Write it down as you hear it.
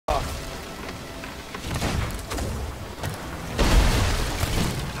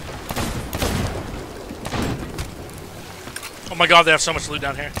my god, they have so much loot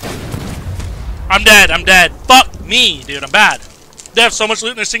down here. I'm dead, I'm dead. Fuck me, dude, I'm bad. They have so much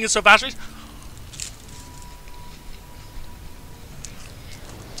loot and they're singing so fast.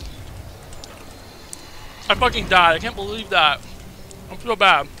 I fucking died. I can't believe that. I'm so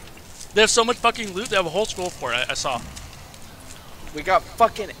bad. They have so much fucking loot. They have a whole scroll for it. I saw. We got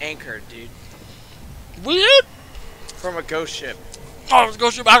fucking anchored, dude. Weird. From a ghost ship. Oh, the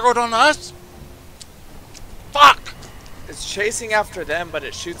ghost ship aggroed on us? Fuck. It's chasing after them, but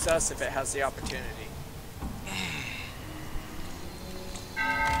it shoots us if it has the opportunity.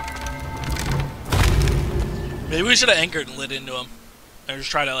 Maybe we should have anchored and lit into them. And just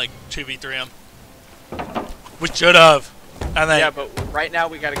try to, like, 2v3 them. We should have. And then, yeah, but right now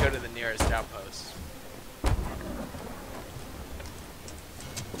we gotta go to the nearest outpost.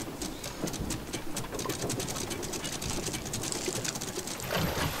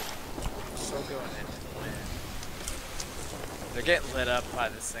 Still going into the wind. They're getting lit up by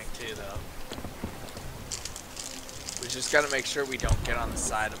this thing too, though. We just gotta make sure we don't get on the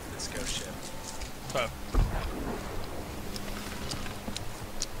side of this ghost ship. Oh.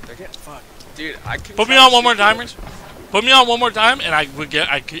 They're getting fucked. Dude, I can put me on one more time, Reece. Put me on one more time, and I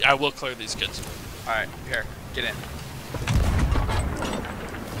will clear these kids. All right, here, get in.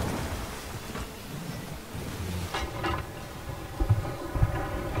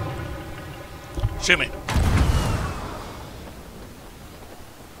 Shoot me.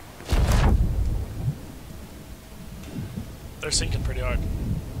 They're sinking pretty hard.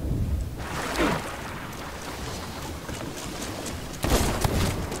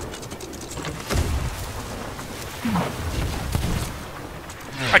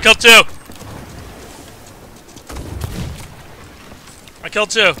 I killed two. I killed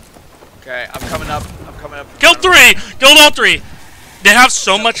two. Okay, I'm coming up. I'm coming up. Killed three. Killed all three. They have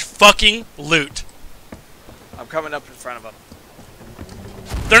so much fucking loot. I'm coming up in front of them.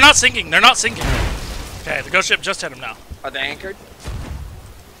 They're not sinking. They're not sinking. Okay, the ghost ship just hit them now. Are they anchored?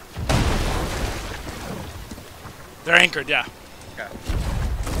 They're anchored, yeah. Okay.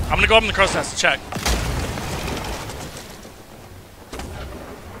 I'm gonna go up in the crow's nest to check.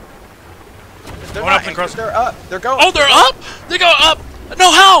 They're not anchored. They're up. They're going. Oh, they're up? They go up. No,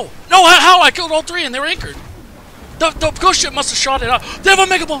 how? No, how? I killed all three and they were anchored. The ghost ship must have shot it up. They have a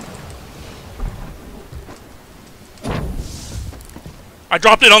mega bomb. I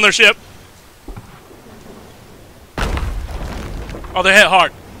dropped it on their ship. Oh, they hit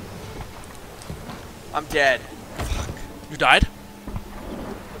hard. I'm dead. Fuck. You died?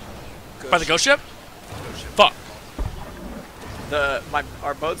 By the ghost ship? Fuck.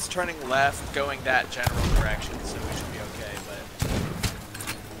 Our boat's turning left, going that general direction, so we should be okay, but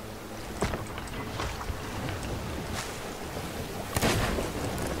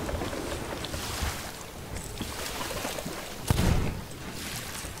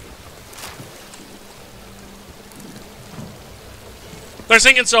they're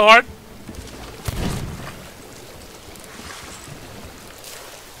sinking so hard.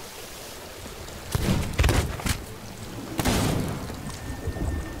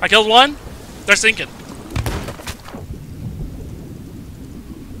 I killed one. They're sinking.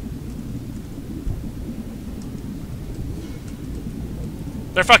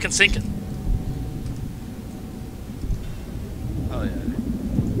 They're fucking sinking. oh yeah.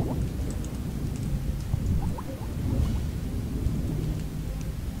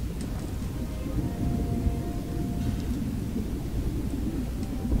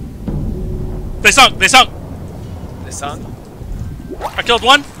 They sunk. They sunk. They sunk? I killed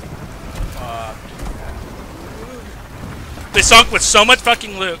one. They sunk with so much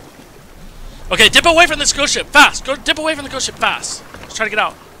fucking loot. Okay, dip away from this ghost ship fast. Go dip away from the ghost ship fast. Let's try to get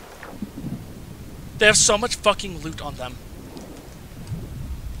out. They have so much fucking loot on them.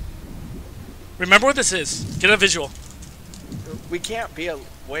 Remember what this is. Get a visual. We can't be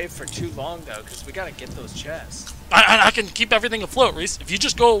away for too long though, because we gotta get those chests. I can keep everything afloat, Reece. If you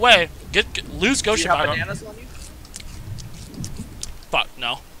just go away, lose ghost ship. Do you have bananas on you? Fuck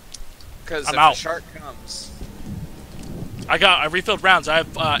no. Because if out. a shark comes. I refilled rounds. I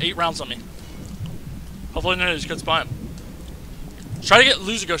have 8 rounds on me. Hopefully none of these kids buy them. Try to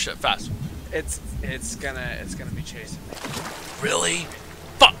lose a ghost ship fast. It's gonna be chasing me. Really?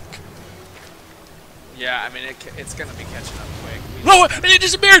 Fuck. Yeah, I mean it's gonna be catching up quick. No, it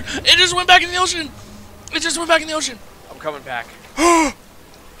disappeared. It just went back in the ocean. It just went back in the ocean. I'm coming back.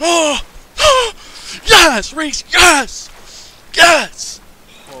 Yes, Reece. Yes. Yes.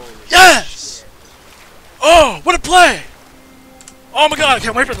 Holy yes. Shit. Oh, what a play. Oh my god, I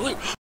can't wait for the loot.